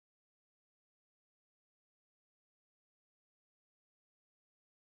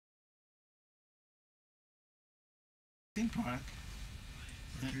Same product.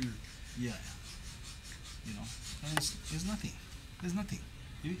 Yeah. You know, and it's nothing. There's nothing.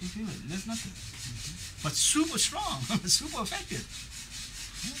 You feel it. There's nothing. But super strong, super effective.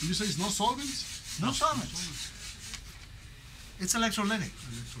 You say it's no solvents? No solvents. It's electrolytic.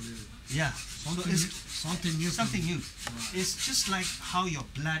 Yeah. Something new. Something new. Right. It's just like how your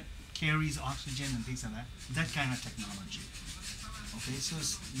blood carries oxygen and things like that. That kind of technology. Okay, so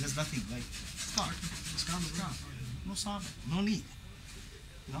there's nothing like it's gone. No solvent. No need.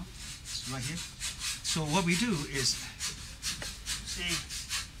 You know, it's right here. So what we do is see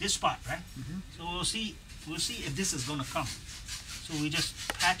this spot, right? So we'll see if this is gonna come. So we just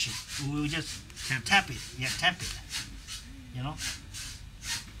patch it. We just tap it. Yeah, tap it. You know.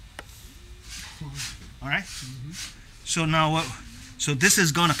 All right. So now what? So this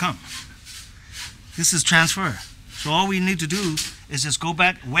is gonna come. This is transfer. So all we need to do is just go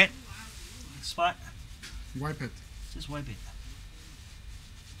back, wet spot. Wipe it. Just wipe it.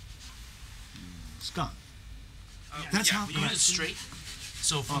 It's gone. That's how. You use it straight.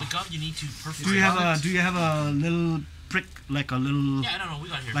 So for the gum, you need to perforate. Do you have a little prick, like a little? Yeah, no, we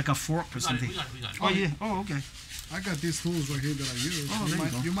got it here. Like a fork or something. We got it. Oh yeah. Oh okay. I got these tools right here that I use. Oh,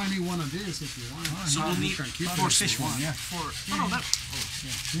 you might need one of these if you want. So we'll need for fish one. Yeah.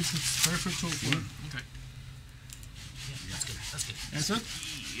 This is perfect tool for it. Okay. Yeah, that's good. That's it.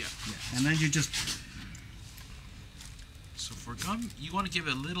 Yeah. And then you just. So for gum, you want to give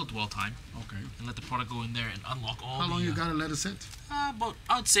it a little dwell time. Okay. And let the product go in there and unlock all. How long you gotta let it sit? About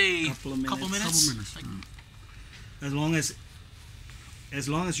I'd say couple minutes. Couple minutes. Like, as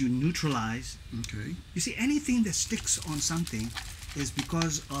long as you neutralize. Okay. You see, anything that sticks on something is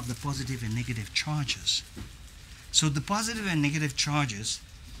because of the positive and negative charges. So the positive and negative charges,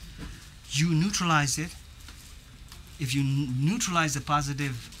 you neutralize it. If you neutralize the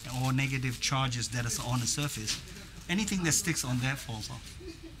positive or negative charges that is on the surface, anything that sticks on there falls off.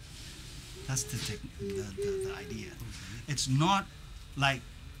 That's the idea. It's not like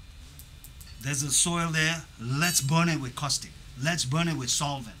there's a soil there, let's burn it with caustic. Let's burn it with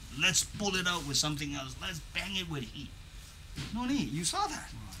solvent. Let's pull it out with something else. Let's bang it with heat. No need. You saw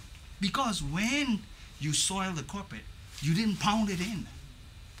that. Because when you soil the carpet, you didn't pound it in.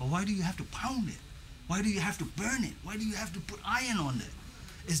 But why do you have to pound it? Why do you have to burn it? Why do you have to put iron on it?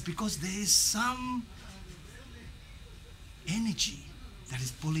 It's because there is some energy that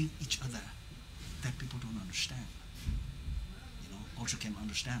is pulling each other that people don't understand. You know, Ultra Chem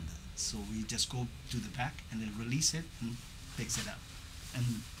understand that. So we just go to the back and then release it and fix it up.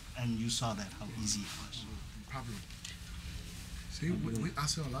 And you saw that, how easy it was. Problem. See, I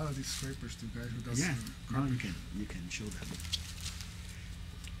sell a lot of these scrapers to guys who does now you can show them.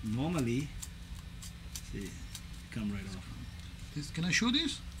 Normally, see, come right off. Can I show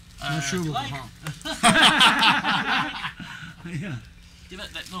this? like. Yeah. Give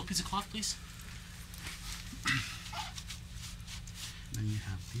it that little piece of cloth, please. Then you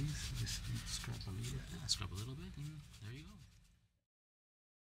have these. Just scrub a little bit. Yeah, scrub a little bit, and there you go.